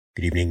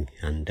Good evening,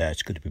 and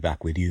it's good to be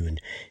back with you. And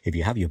if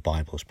you have your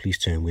Bibles, please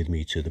turn with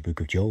me to the book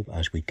of Job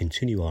as we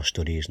continue our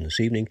studies. And this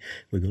evening,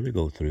 we're going to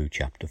go through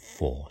chapter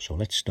 4. So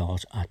let's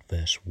start at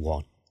verse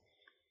 1.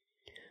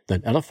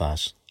 Then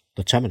Eliphaz,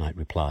 the Temanite,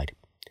 replied,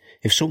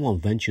 "If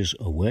someone ventures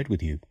a word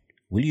with you,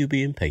 will you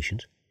be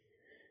impatient?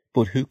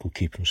 But who can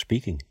keep from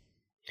speaking?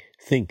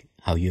 Think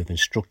how you have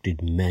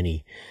instructed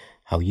many,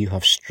 how you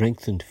have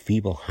strengthened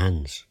feeble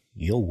hands.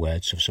 Your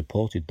words have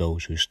supported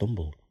those who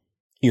stumbled.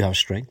 You have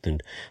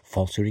strengthened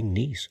faltering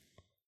knees.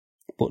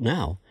 But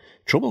now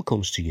trouble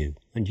comes to you,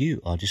 and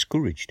you are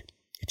discouraged.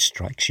 It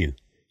strikes you,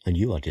 and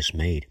you are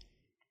dismayed.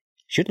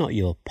 Should not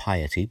your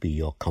piety be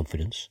your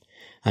confidence,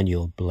 and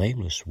your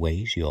blameless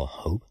ways your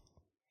hope?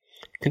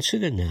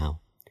 Consider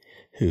now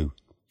who,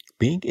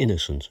 being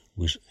innocent,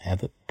 was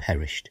ever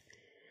perished.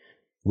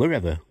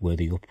 Wherever were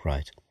the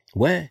upright?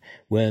 Where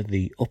were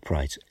the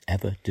upright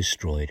ever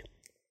destroyed?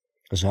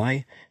 As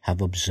I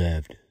have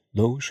observed,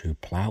 those who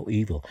plough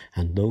evil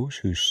and those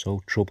who sow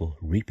trouble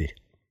reap it.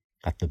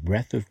 At the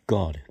breath of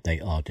God they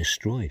are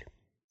destroyed.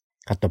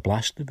 At the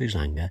blast of his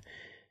anger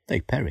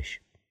they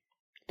perish.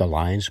 The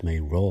lions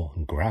may roar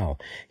and growl,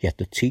 yet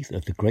the teeth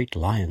of the great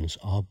lions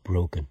are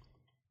broken.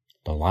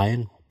 The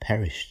lion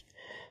perished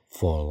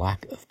for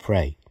lack of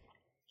prey,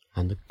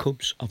 and the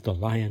cubs of the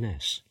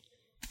lioness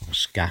are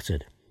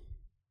scattered.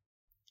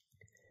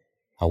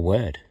 A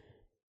word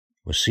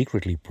was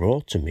secretly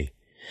brought to me.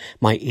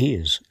 My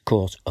ears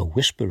caught a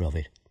whisper of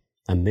it.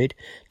 Amid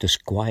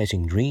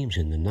disquieting dreams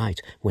in the night,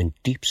 when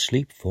deep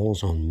sleep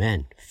falls on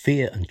men,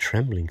 fear and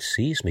trembling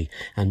seized me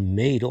and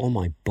made all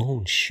my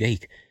bones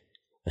shake.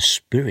 A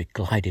spirit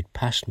glided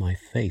past my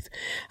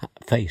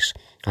face,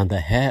 and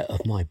the hair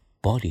of my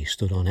body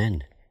stood on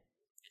end.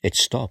 It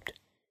stopped,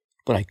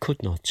 but I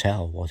could not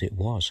tell what it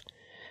was.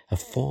 A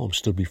form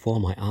stood before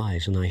my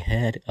eyes, and I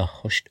heard a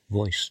hushed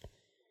voice.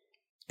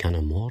 Can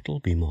a mortal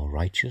be more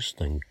righteous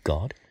than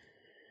God?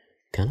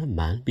 Can a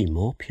man be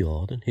more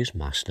pure than his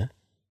master?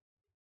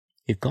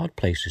 If God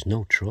places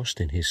no trust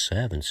in his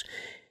servants,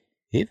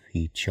 if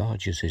he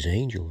charges his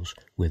angels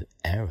with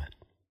error,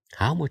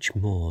 how much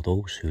more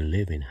those who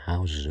live in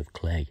houses of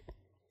clay,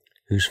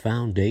 whose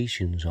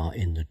foundations are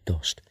in the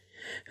dust,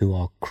 who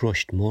are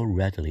crushed more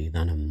readily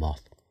than a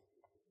moth?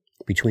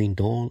 Between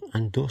dawn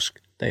and dusk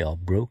they are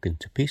broken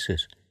to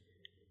pieces.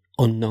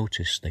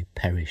 Unnoticed they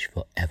perish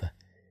forever.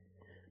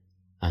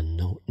 And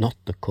not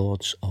the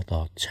cords of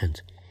our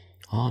tent.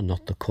 Are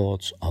not the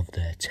cords of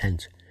their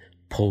tent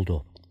pulled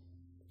up,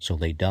 so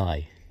they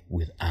die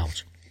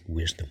without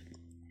wisdom?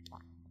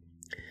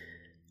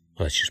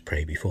 Let's just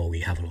pray before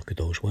we have a look at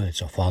those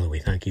words. Our Father, we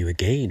thank you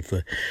again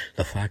for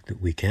the fact that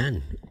we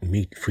can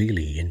meet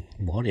freely in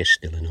what is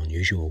still an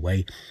unusual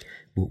way,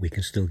 but we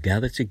can still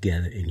gather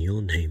together in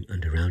your name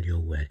and around your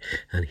word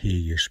and hear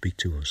you speak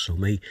to us. So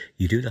may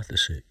you do that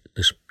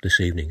this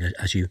evening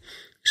as you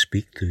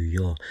speak through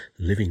your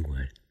living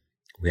word.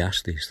 We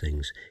ask these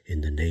things in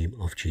the name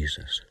of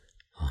Jesus.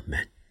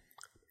 Amen.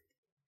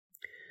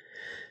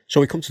 So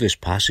we come to this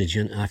passage,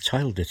 and I've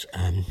titled it,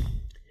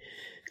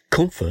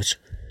 Comfort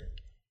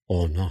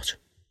or Not.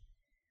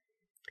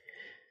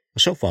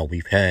 So far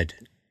we've heard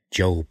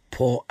Job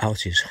pour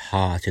out his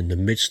heart in the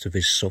midst of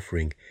his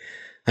suffering,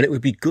 and it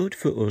would be good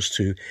for us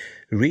to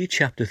read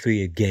chapter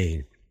 3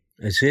 again,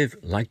 as if,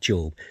 like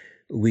Job,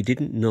 we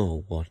didn't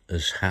know what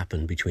has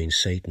happened between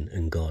Satan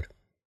and God.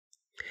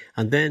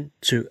 And then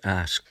to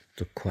ask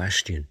the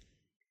question,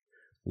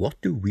 what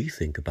do we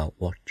think about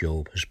what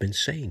Job has been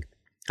saying?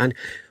 And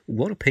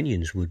what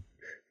opinions would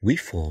we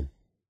form?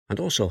 And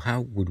also,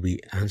 how would we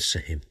answer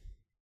him?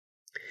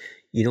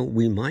 You know,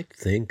 we might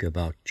think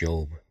about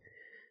Job,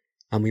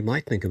 and we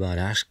might think about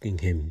asking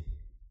him,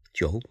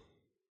 Job,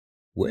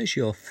 where's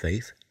your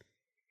faith?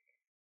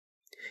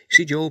 You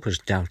see, Job has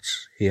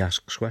doubts. He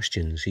asks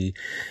questions. He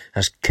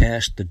has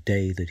cursed the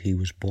day that he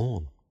was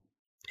born.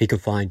 He can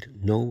find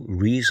no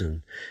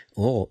reason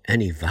or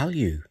any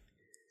value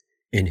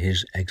in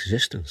his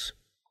existence.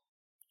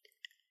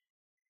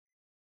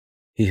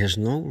 He has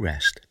no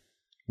rest,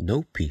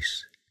 no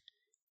peace,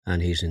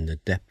 and he's in the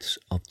depths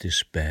of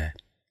despair.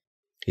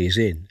 He is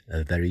in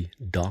a very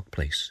dark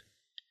place,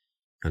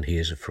 and he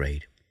is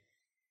afraid.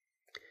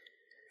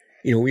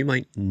 You know, we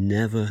might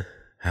never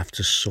have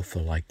to suffer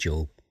like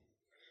Job,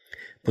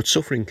 but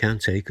suffering can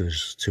take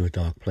us to a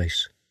dark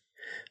place,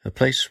 a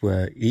place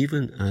where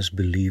even as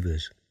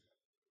believers,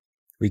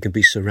 we can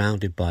be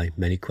surrounded by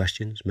many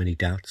questions, many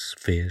doubts,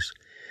 fears,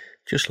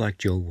 just like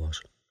Job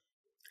was.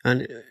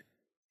 And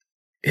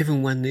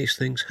even when these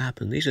things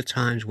happen, these are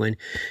times when,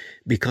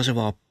 because of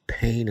our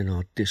pain and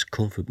our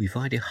discomfort, we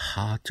find it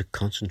hard to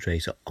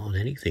concentrate on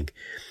anything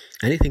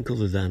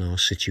other than our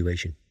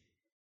situation.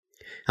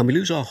 And we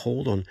lose our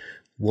hold on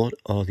what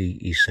are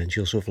the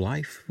essentials of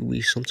life.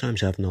 We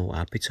sometimes have no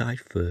appetite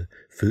for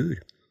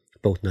food,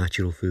 both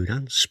natural food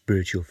and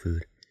spiritual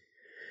food.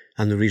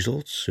 And the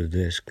results of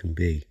this can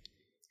be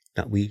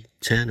that we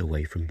turn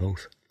away from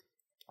both.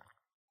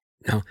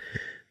 Now,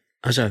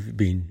 as I've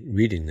been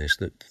reading this,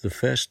 that the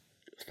first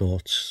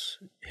thoughts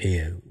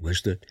here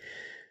was that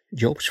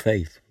Job's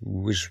faith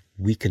was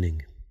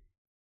weakening.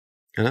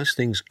 And as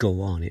things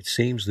go on, it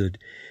seems that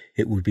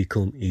it would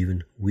become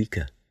even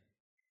weaker.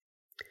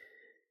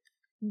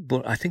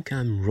 But I think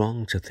I'm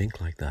wrong to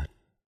think like that.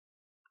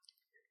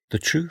 The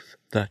truth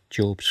that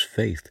Job's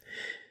faith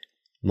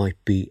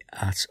might be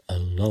at a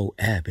low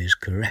ebb is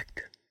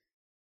correct.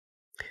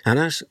 And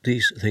as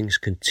these things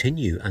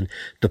continue and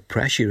the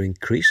pressure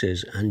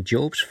increases and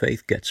Job's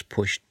faith gets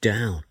pushed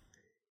down,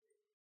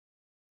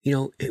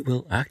 it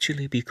will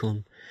actually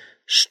become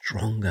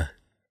stronger.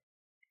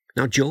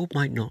 Now, Job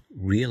might not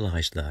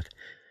realize that.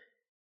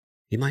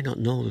 He might not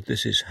know that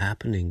this is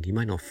happening. He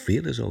might not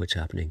feel as though it's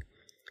happening.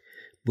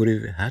 But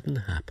if it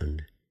hadn't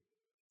happened,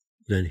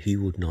 then he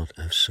would not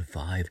have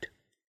survived.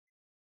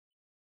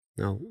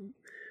 Now,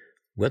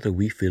 whether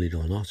we feel it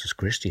or not as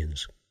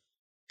Christians,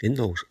 in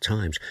those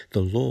times,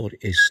 the Lord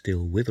is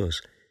still with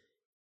us,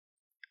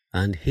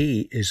 and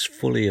He is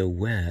fully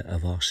aware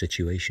of our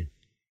situation.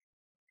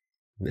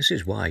 This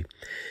is why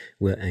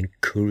we're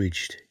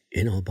encouraged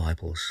in our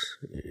Bibles,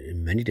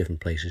 in many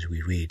different places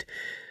we read,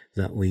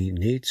 that we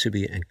need to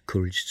be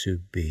encouraged to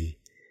be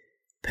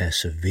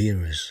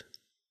perseverers,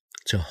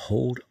 to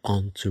hold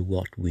on to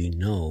what we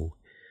know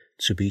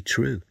to be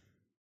true.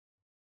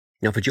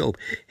 Now for Job,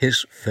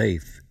 his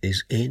faith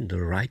is in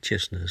the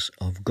righteousness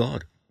of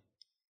God.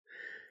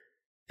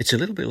 It's a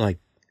little bit like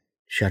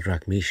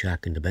Shadrach,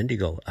 Meshach, and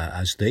Abednego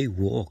as they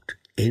walked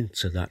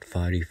into that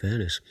fiery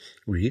furnace.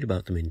 We read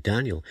about them in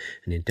Daniel,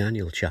 and in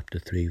Daniel chapter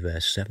 3,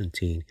 verse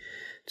 17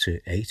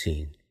 to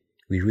 18,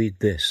 we read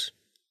this: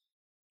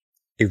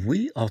 "If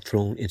we are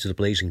thrown into the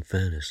blazing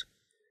furnace,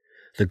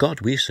 the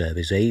God we serve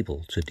is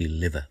able to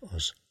deliver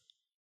us.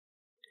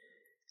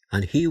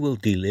 And He will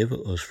deliver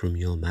us from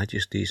your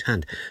majesty's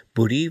hand.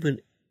 But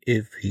even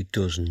if He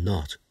does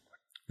not,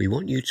 we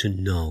want you to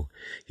know,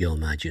 your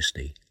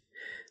majesty,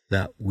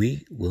 that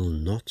we will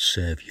not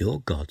serve your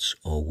gods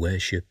or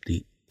worship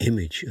the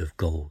image of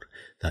gold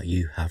that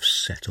you have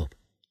set up."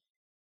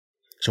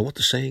 So what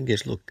the saying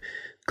is, look,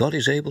 God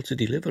is able to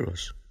deliver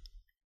us,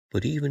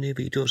 but even if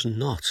He does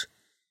not,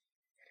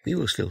 we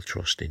will still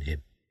trust in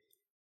Him.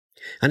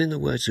 And in the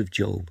words of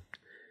Job,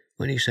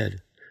 when he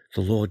said,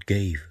 "The Lord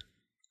gave,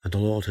 and the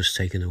Lord has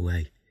taken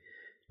away.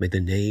 May the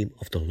name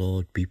of the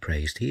Lord be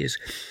praised," he is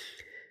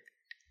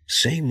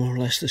saying more or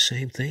less the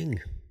same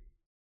thing.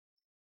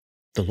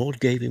 The Lord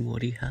gave him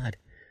what he had,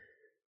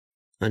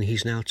 and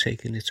He's now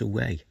taken it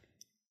away.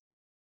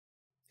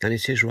 And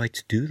it's His right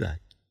to do that.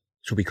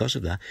 So because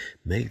of that,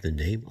 may the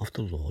name of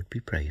the Lord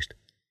be praised.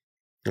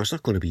 Now, it's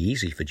not going to be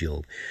easy for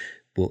Job,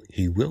 but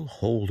he will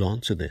hold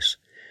on to this.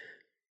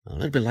 A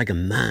little bit like a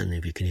man,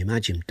 if you can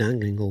imagine,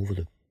 dangling over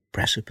the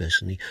precipice,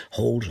 and he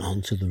holds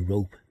on to the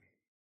rope.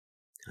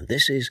 And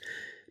this is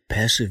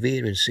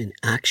perseverance in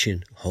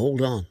action.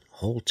 Hold on,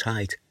 hold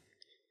tight.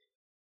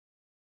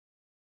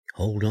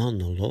 Hold on,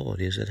 the Lord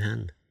is at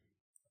hand.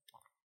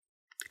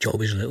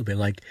 Job is a little bit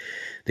like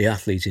the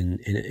athlete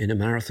in a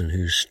marathon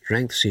whose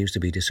strength seems to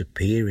be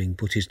disappearing,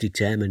 but his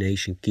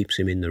determination keeps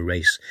him in the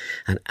race,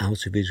 and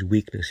out of his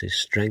weakness his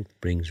strength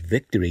brings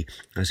victory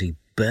as he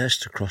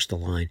bursts across the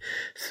line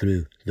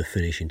through the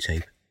finishing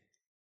tape.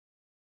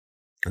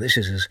 And this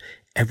is as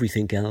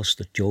everything else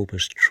that Job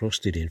has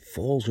trusted in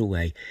falls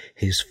away.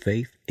 His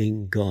faith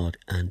in God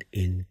and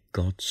in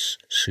God's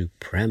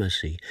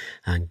supremacy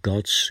and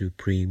God's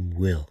supreme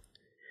will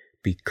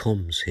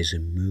becomes his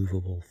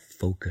immovable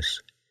focus.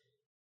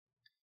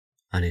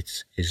 And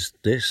it is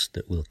this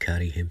that will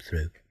carry him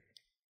through.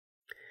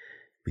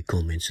 We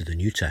come into the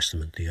New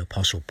Testament. The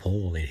Apostle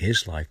Paul in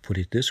his life put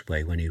it this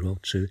way when he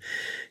wrote to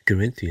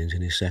Corinthians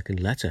in his second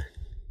letter,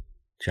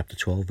 chapter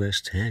 12,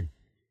 verse 10.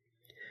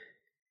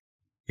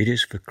 "It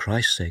is for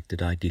Christ's sake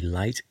that I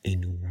delight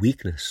in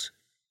weakness,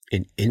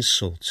 in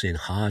insults, in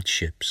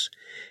hardships,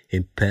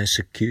 in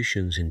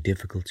persecutions, in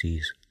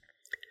difficulties.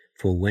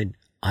 For when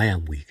I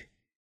am weak,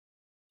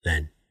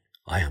 then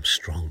I am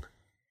strong."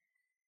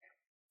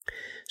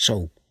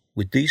 So,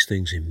 with these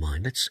things in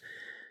mind, let's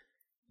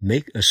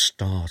make a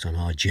start on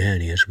our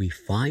journey as we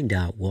find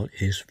out what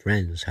his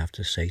friends have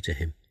to say to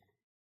him.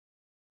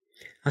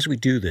 As we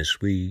do this,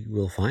 we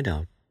will find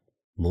out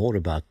more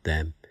about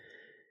them.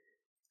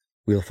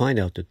 We'll find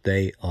out that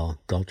they are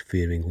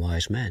God-fearing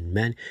wise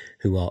men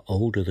who are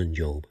older than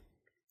Job,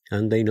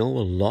 and they know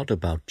a lot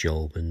about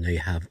Job, and they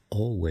have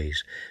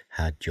always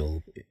had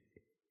Job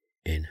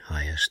in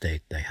high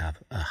estate. They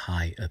have a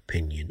high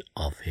opinion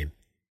of him.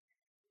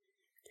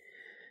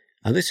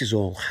 And this is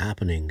all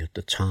happening at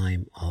the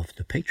time of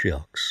the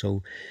patriarchs,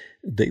 so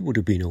they would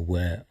have been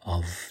aware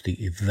of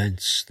the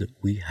events that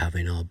we have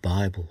in our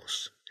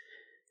Bibles.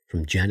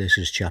 From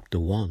Genesis chapter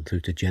 1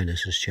 through to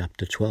Genesis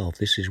chapter 12,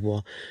 this is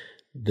what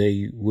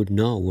they would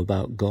know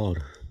about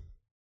God.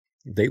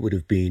 They would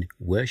have been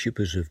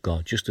worshippers of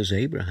God, just as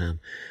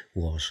Abraham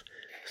was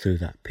through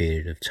that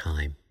period of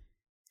time.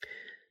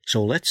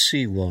 So let's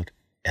see what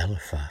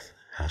Eliphaz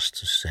has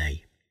to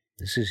say.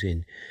 This is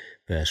in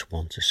verse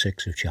 1 to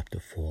 6 of chapter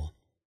 4.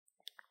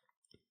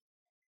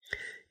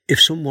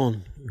 "If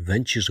someone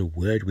ventures a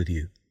word with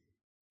you,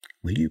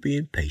 will you be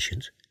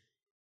impatient?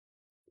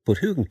 But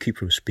who can keep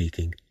from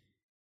speaking?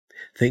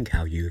 Think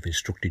how you have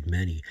instructed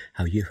many,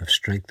 how you have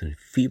strengthened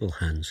feeble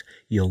hands.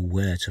 Your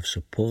words have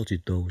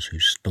supported those who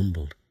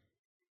stumbled.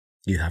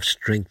 You have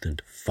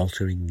strengthened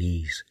faltering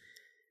knees.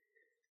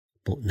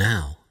 But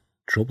now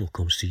trouble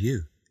comes to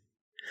you,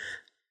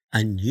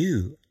 and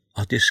you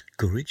are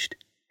discouraged.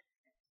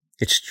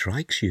 It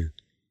strikes you,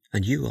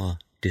 and you are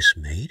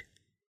dismayed.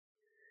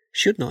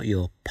 Should not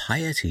your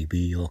piety be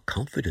your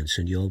confidence,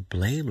 and your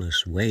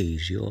blameless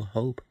ways your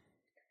hope?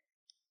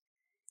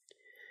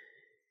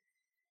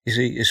 You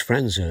see, his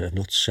friends have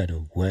not said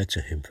a word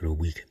to him for a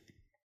week.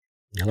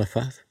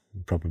 Eliphaz,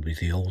 probably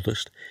the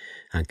oldest,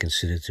 and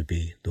considered to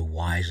be the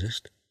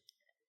wisest,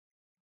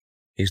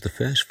 is the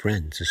first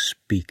friend to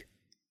speak.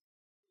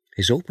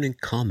 His opening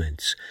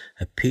comments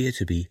appear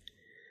to be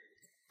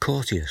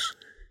courteous,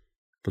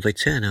 but they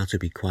turn out to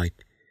be quite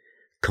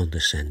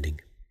condescending.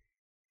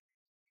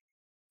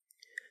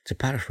 To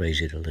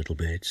paraphrase it a little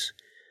bit,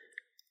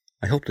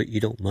 I hope that you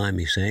don't mind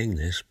me saying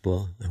this,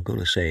 but I'm going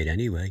to say it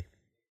anyway.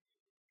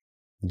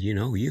 You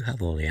know, you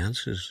have all the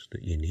answers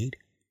that you need.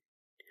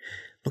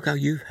 Look how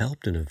you've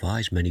helped and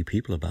advised many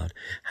people about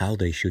how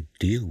they should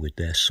deal with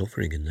their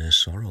suffering and their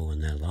sorrow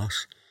and their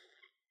loss.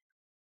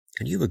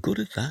 And you were good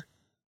at that.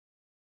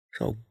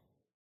 So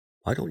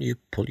why don't you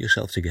pull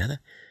yourself together?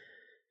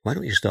 Why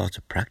don't you start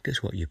to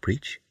practice what you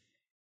preach?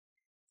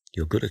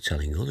 You're good at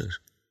telling others.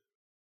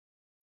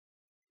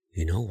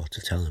 You know what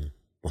to tell them,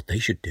 what they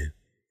should do.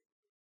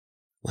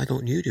 Why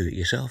don't you do it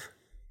yourself?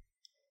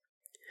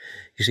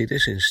 You see,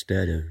 this,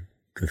 instead of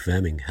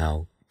confirming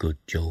how good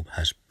Job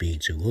has been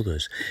to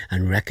others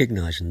and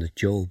recognizing that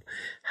Job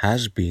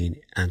has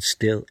been and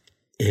still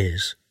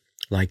is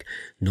like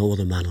no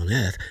other man on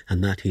earth,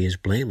 and that he is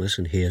blameless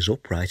and he is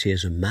upright, he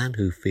is a man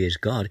who fears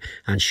God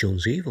and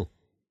shuns evil.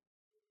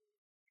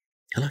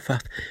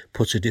 Eliphaz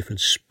puts a different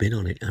spin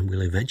on it and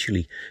will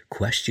eventually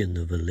question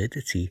the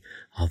validity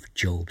of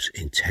Job's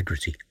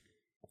integrity.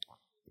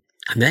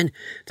 And then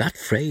that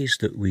phrase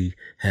that we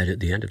heard at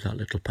the end of that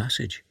little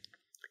passage,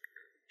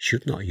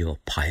 should not your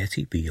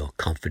piety be your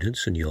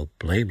confidence and your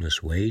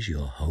blameless ways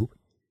your hope?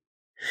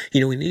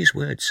 You know, in these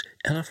words,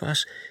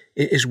 Eliphaz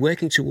is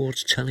working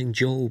towards telling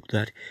Job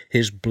that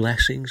his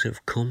blessings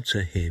have come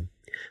to him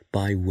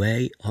by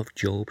way of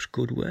Job's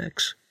good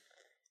works.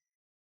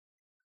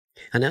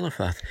 And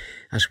Eliphaz,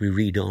 as we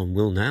read on,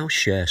 will now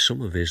share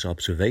some of his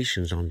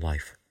observations on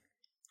life.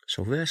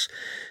 So verse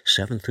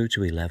 7 through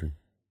to 11.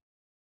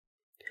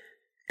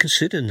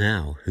 Consider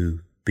now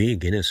who,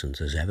 being innocent,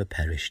 has ever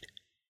perished.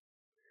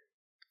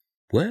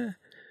 Were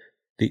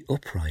the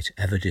upright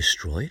ever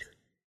destroyed?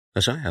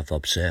 As I have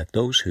observed,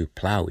 those who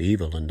plough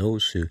evil and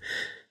those who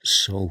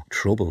sow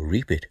trouble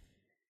reap it.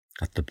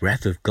 At the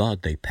breath of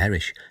God they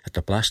perish. At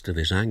the blast of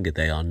his anger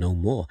they are no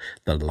more.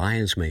 The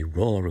lions may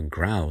roar and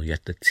growl,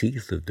 yet the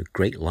teeth of the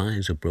great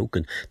lions are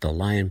broken. The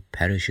lion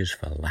perishes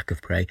for lack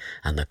of prey,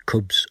 and the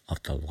cubs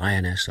of the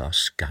lioness are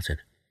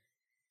scattered.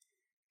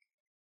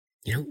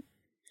 You know,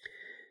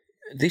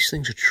 these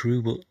things are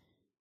true, but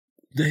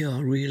they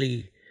are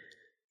really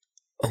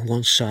a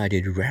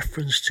one-sided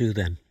reference to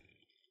them.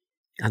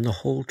 And the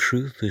whole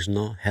truth is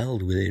not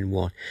held within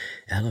what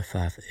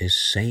Eliphaz is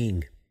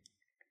saying.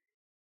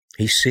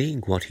 He's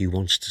seeing what he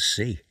wants to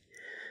see.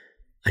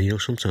 And you know,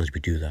 sometimes we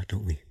do that,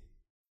 don't we?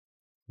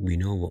 We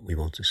know what we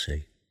want to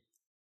see.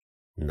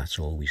 And that's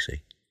all we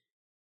see.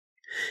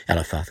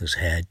 Eliphaz has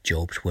heard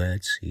Job's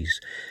words. He's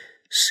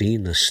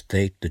seen the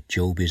state that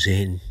Job is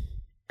in.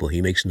 But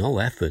he makes no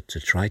effort to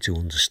try to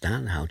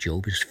understand how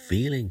Job is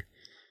feeling.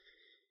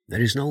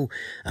 There is no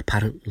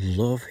apparent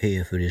love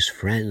here for his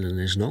friend, and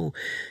there's no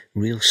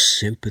real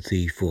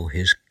sympathy for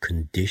his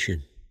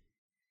condition.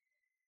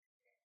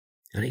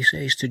 And he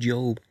says to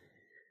Job,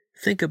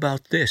 think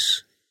about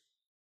this,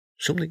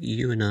 something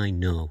you and I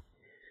know.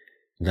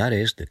 That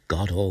is that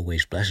God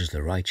always blesses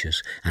the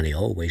righteous and he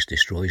always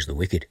destroys the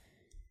wicked.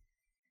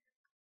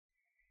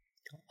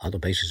 On the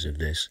basis of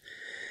this,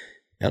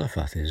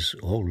 Eliphaz is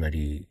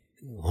already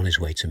on his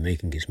way to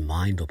making his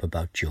mind up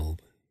about Job.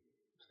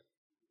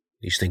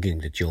 He's thinking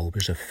that Job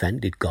has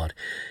offended God,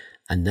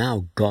 and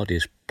now God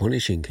is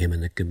punishing him,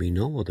 and there can be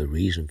no other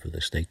reason for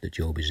the state that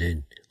Job is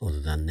in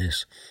other than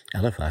this.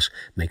 Eliphaz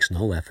makes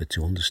no effort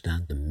to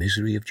understand the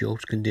misery of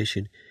Job's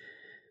condition,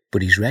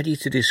 but he's ready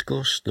to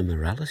discuss the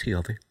morality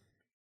of it.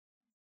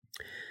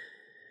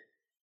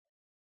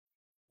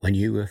 When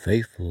you were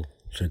faithful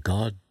to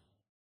God,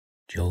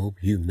 Job,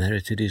 you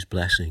merited his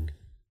blessing.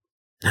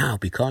 Now,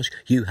 because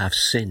you have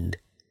sinned,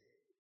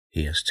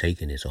 he has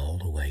taken it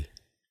all away.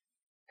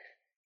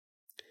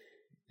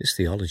 This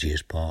theology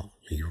is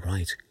partly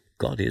right.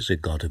 God is a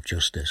God of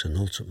justice, and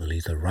ultimately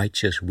the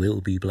righteous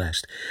will be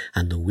blessed,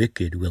 and the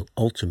wicked will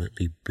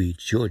ultimately be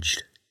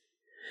judged.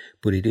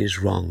 But it is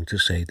wrong to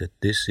say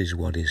that this is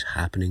what is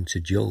happening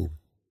to Job.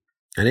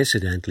 And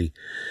incidentally,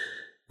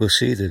 we'll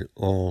see that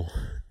all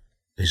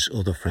his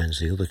other friends,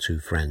 the other two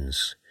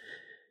friends,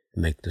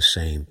 make the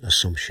same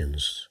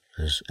assumptions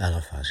as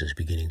Eliphaz is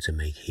beginning to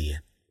make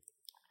here.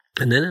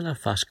 And then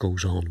Eliphaz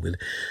goes on with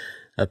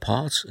a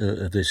part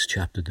of this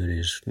chapter that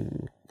is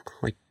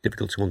quite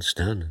difficult to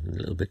understand and a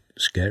little bit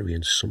scary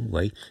in some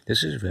way.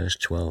 This is verse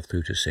 12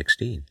 through to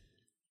 16.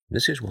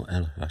 This is what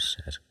Eliphaz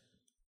says.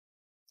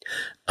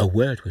 A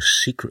word was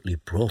secretly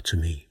brought to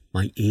me.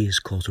 My ears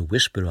caught a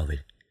whisper of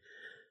it.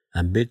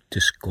 Amid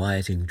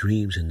disquieting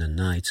dreams in the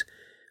night,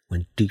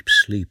 when deep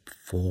sleep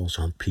falls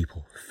on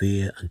people,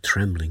 fear and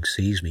trembling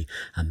seized me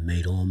and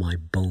made all my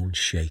bones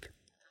shake.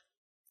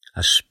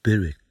 A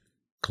spirit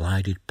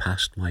glided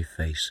past my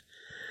face,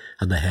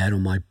 and the hair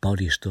on my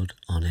body stood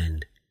on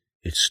end.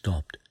 It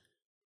stopped,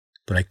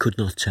 but I could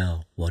not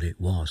tell what it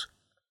was.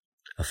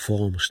 A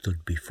form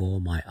stood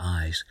before my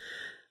eyes,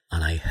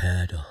 and I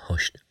heard a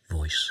hushed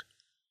voice.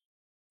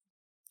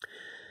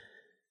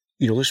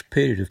 This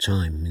period of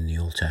time in the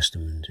Old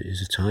Testament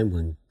is a time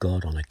when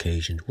God on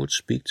occasion would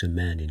speak to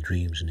men in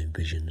dreams and in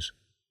visions.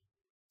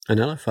 And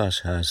Eliphaz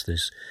has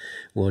this,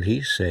 what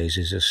he says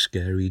is a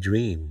scary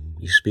dream.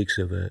 He speaks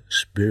of a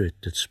spirit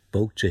that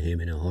spoke to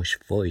him in a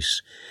hushed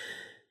voice.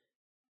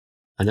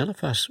 And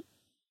Eliphaz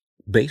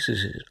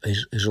bases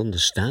his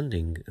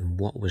understanding on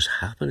what was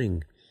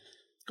happening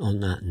on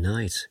that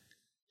night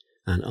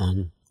and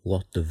on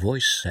what the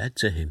voice said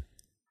to him.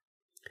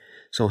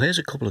 So here's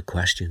a couple of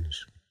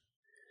questions.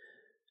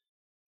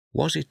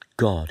 Was it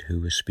God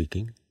who was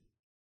speaking?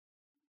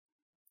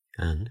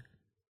 And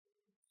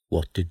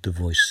what did the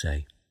voice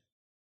say?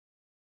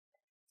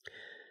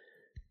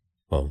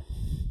 Well,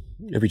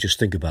 if we just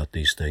think about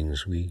these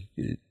things, we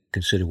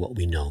consider what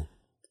we know.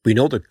 We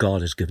know that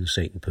God has given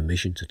Satan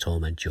permission to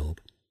torment Job,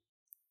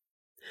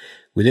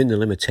 within the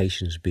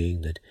limitations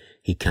being that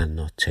he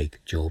cannot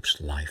take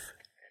Job's life.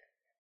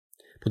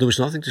 But there was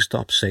nothing to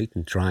stop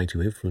Satan trying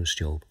to influence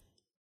Job.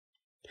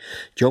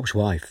 Job's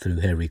wife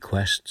threw her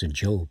request to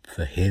Job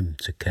for him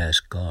to curse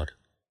God.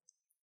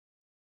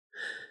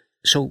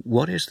 So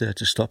what is there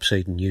to stop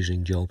Satan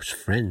using Job's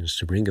friends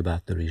to bring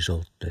about the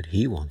result that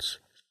he wants?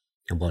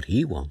 And what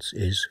he wants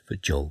is for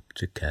Job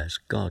to curse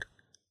God.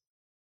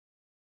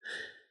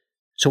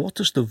 So what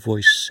does the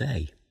voice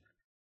say?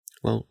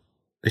 Well,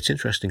 it's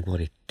interesting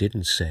what it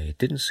didn't say. It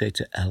didn't say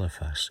to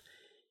Eliphaz,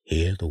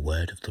 "Hear the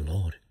word of the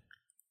Lord."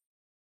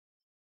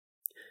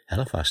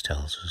 Eliphaz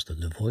tells us that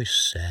the voice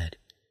said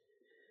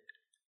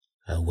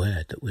a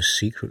word that was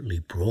secretly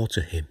brought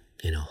to him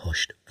in a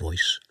hushed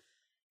voice.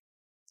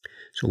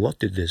 So what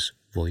did this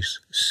voice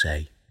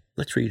say?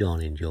 Let's read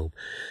on in Job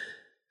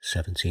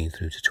 17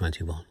 through to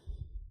 21.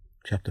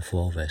 Chapter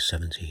 4, verse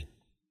 17.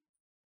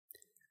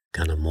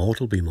 Can a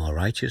mortal be more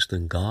righteous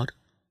than God?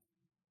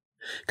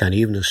 Can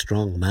even a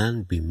strong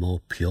man be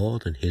more pure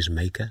than his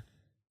Maker?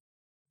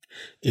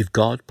 If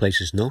God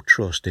places no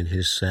trust in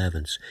his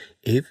servants,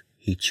 if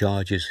he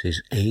charges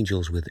his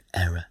angels with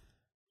error,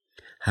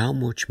 how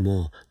much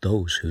more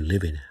those who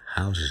live in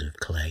houses of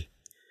clay,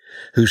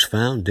 whose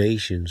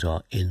foundations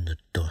are in the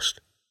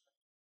dust,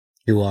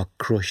 who are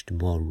crushed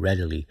more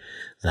readily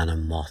than a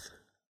moth.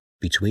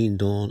 Between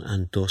dawn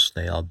and dusk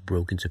they are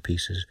broken to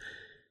pieces.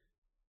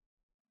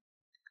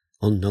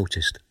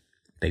 Unnoticed,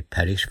 they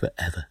perish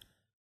forever.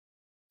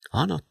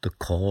 Are not the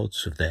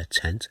cords of their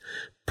tent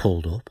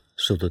pulled up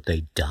so that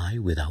they die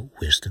without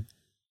wisdom?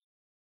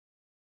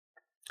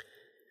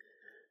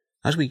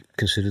 As we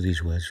consider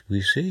these words,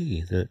 we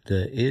see that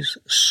there is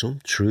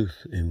some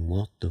truth in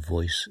what the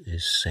voice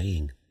is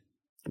saying.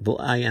 But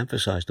I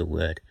emphasize the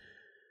word,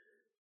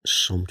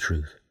 some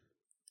truth.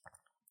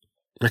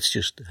 Let's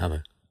just have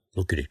a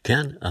look at it.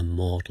 Can a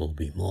mortal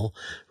be more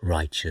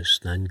righteous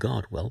than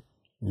God? Well,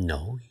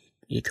 no,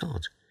 you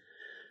can't.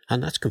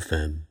 And that's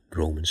confirmed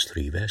Romans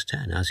 3 verse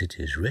 10, as it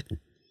is written.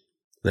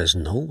 There's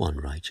no one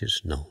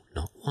righteous, no,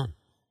 not one.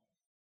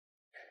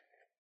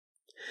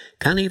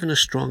 Can even a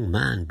strong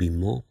man be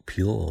more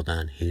pure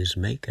than his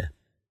Maker?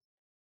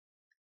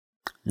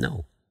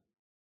 No.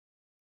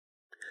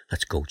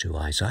 Let's go to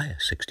Isaiah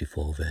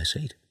 64 verse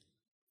 8.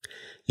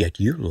 Yet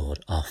you,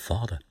 Lord, our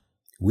Father,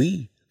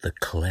 we the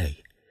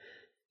clay,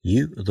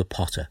 you the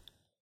potter,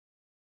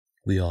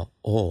 we are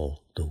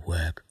all the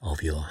work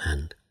of your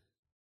hand.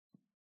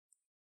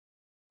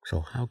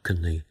 So how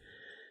can the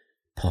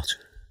pot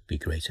be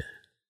greater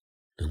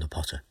than the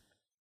potter?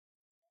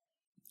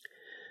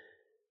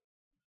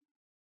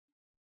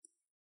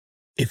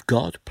 If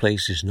God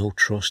places no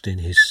trust in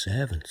his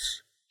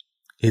servants,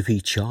 if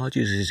he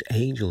charges his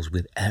angels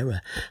with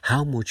error,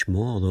 how much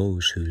more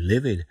those who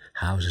live in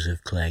houses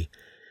of clay,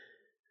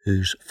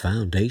 whose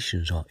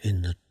foundations are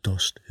in the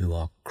dust, who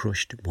are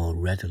crushed more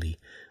readily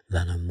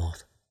than a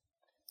moth?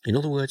 In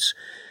other words,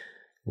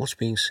 what's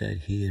being said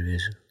here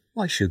is,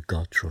 why should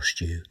God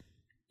trust you?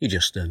 You're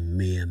just a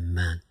mere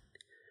man.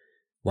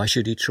 Why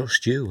should he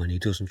trust you when he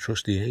doesn't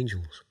trust the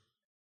angels?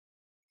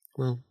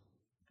 Well,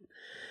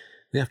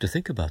 we have to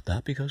think about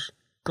that, because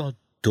God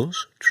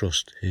does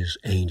trust his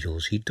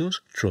angels. He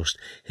does trust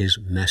his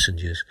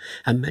messengers.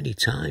 And many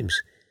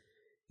times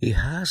he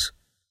has.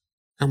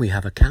 And we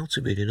have accounts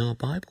of it in our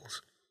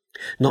Bibles.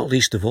 Not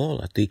least of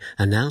all at the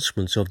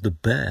announcements of the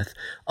birth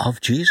of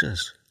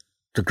Jesus.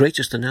 The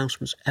greatest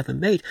announcements ever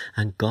made.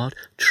 And God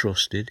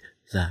trusted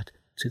that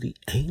to the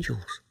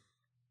angels.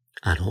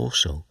 And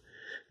also,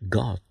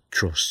 God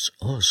trusts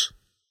us.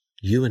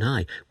 You and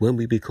I, when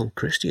we become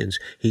Christians,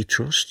 he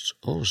trusts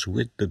us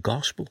with the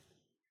gospel.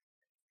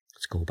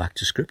 Let's go back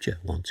to Scripture,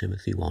 1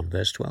 Timothy 1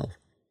 verse 12.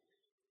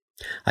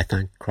 I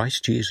thank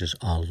Christ Jesus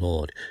our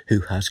Lord,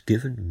 who has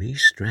given me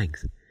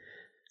strength,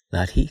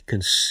 that he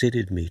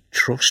considered me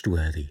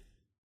trustworthy,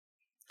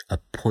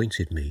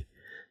 appointed me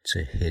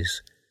to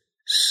his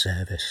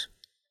service.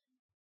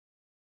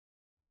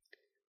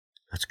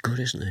 That's good,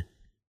 isn't it?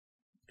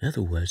 They're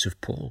the words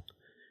of Paul.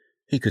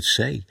 He could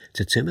say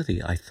to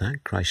Timothy, I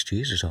thank Christ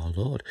Jesus our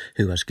Lord,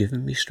 who has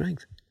given me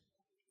strength,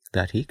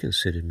 that he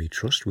considered me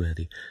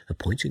trustworthy,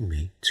 appointing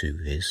me to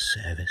his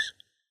service.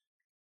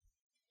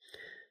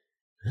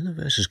 And the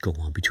verses go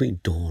on. Between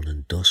dawn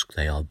and dusk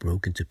they are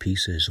broken to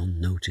pieces,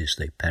 unnoticed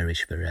they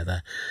perish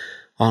forever.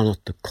 Are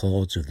not the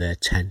cords of their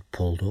tent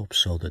pulled up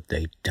so that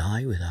they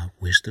die without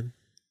wisdom?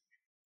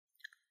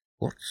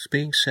 What's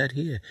being said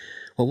here?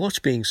 Well, what's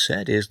being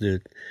said is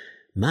that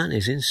man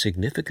is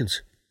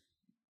insignificant.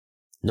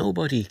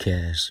 Nobody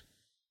cares.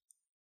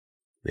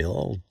 We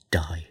all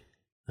die,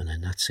 and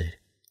then that's it.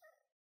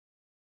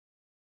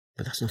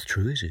 But that's not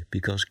true, is it?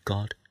 Because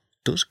God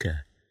does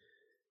care.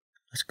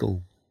 Let's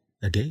go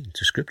again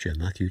to Scripture,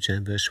 Matthew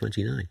 10 verse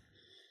 29.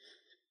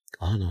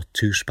 Are not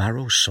 2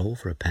 sparrows sold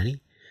for a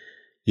penny?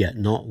 Yet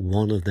not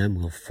one of them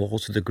will fall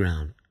to the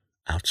ground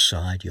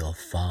outside your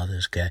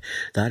Father's care.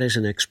 That is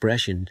an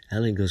expression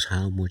telling us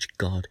how much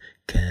God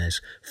cares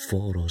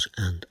for us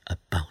and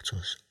about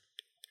us.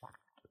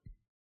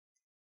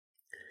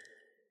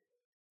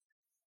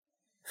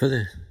 For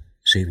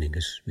this evening,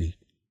 as we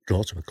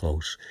draw to a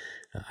close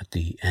at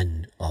the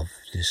end of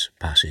this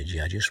passage,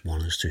 I just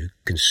want us to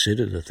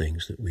consider the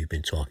things that we've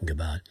been talking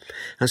about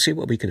and see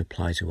what we can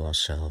apply to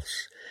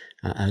ourselves,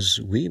 as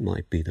we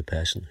might be the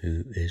person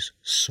who is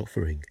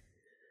suffering,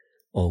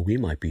 or we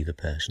might be the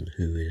person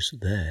who is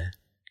there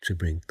to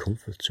bring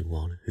comfort to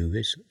one who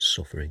is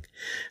suffering.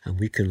 And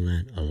we can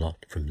learn a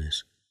lot from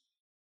this.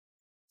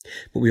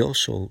 But we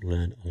also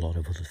learn a lot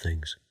of other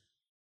things.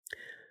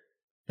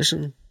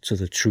 Listen to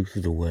the truth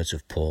of the words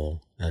of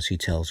Paul as he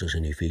tells us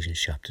in Ephesians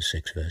chapter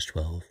 6 verse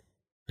 12.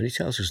 And he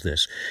tells us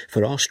this,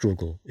 for our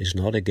struggle is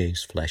not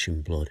against flesh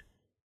and blood,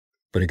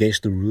 but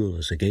against the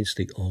rulers, against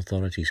the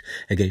authorities,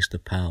 against the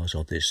powers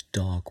of this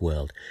dark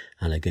world,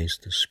 and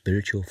against the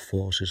spiritual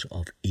forces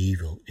of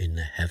evil in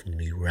the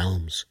heavenly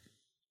realms.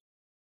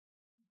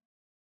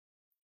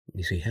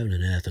 You see, heaven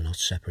and earth are not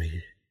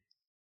separated.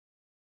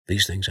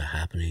 These things are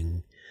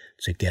happening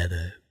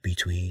together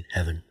between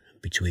heaven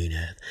and between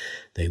earth.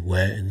 They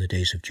were in the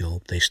days of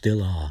Job. They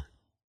still are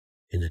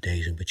in the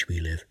days in which we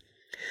live.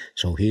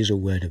 So here's a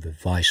word of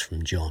advice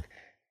from John.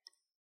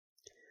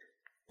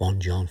 1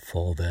 John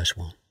 4 verse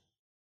 1.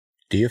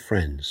 Dear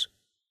friends,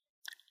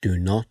 do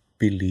not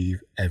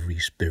believe every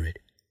spirit,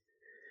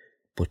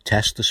 but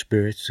test the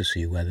spirits to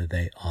see whether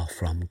they are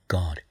from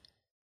God,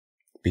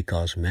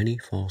 because many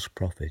false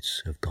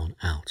prophets have gone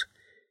out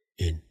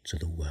into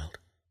the world.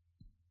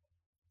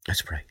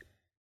 Let's pray.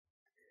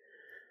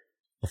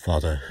 Oh,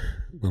 Father,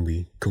 when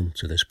we come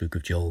to this book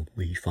of Job,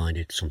 we find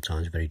it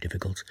sometimes very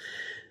difficult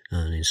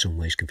and in some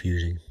ways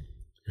confusing.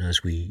 And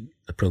as we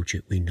approach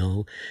it, we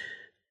know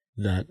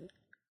that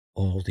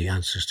all the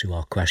answers to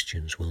our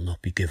questions will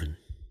not be given.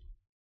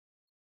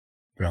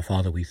 But our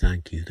Father, we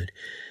thank you that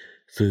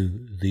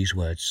through these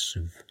words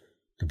of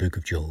the book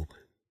of Job,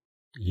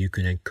 you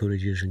can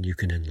encourage us and you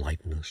can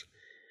enlighten us.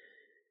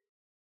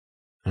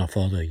 And our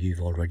Father, you've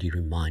already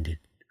reminded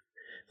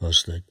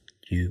us that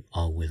you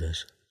are with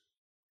us.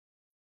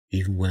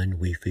 Even when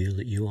we feel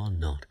that you are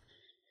not,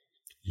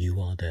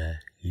 you are there,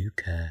 you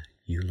care,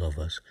 you love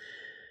us.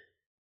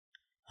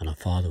 And our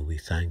Father, we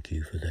thank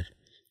you for that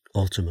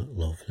ultimate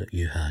love that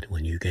you had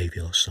when you gave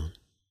your Son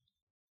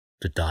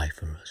to die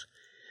for us,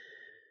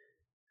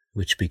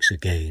 which speaks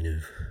again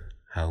of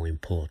how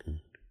important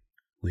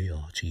we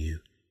are to you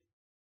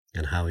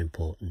and how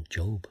important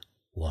Job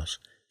was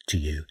to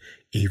you,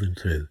 even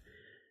through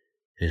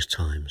his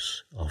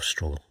times of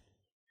struggle.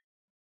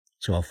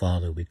 So our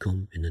Father, we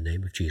come in the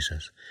name of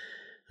Jesus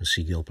and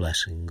seek your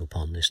blessing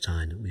upon this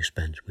time that we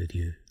spent with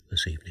you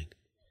this evening.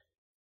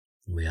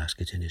 And we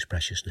ask it in his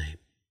precious name.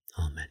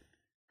 Amen.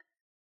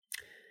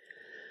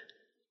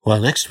 Well,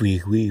 next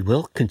week we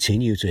will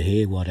continue to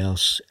hear what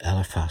else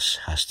Eliphaz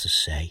has to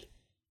say.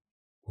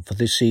 But for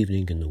this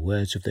evening, in the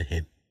words of the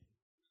hymn,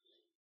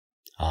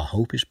 our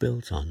hope is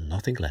built on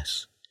nothing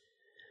less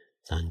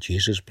than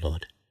Jesus'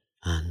 blood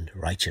and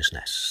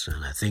righteousness.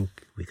 And I think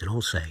we can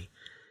all say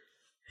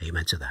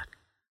amen to that.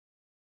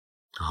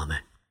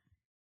 Amen.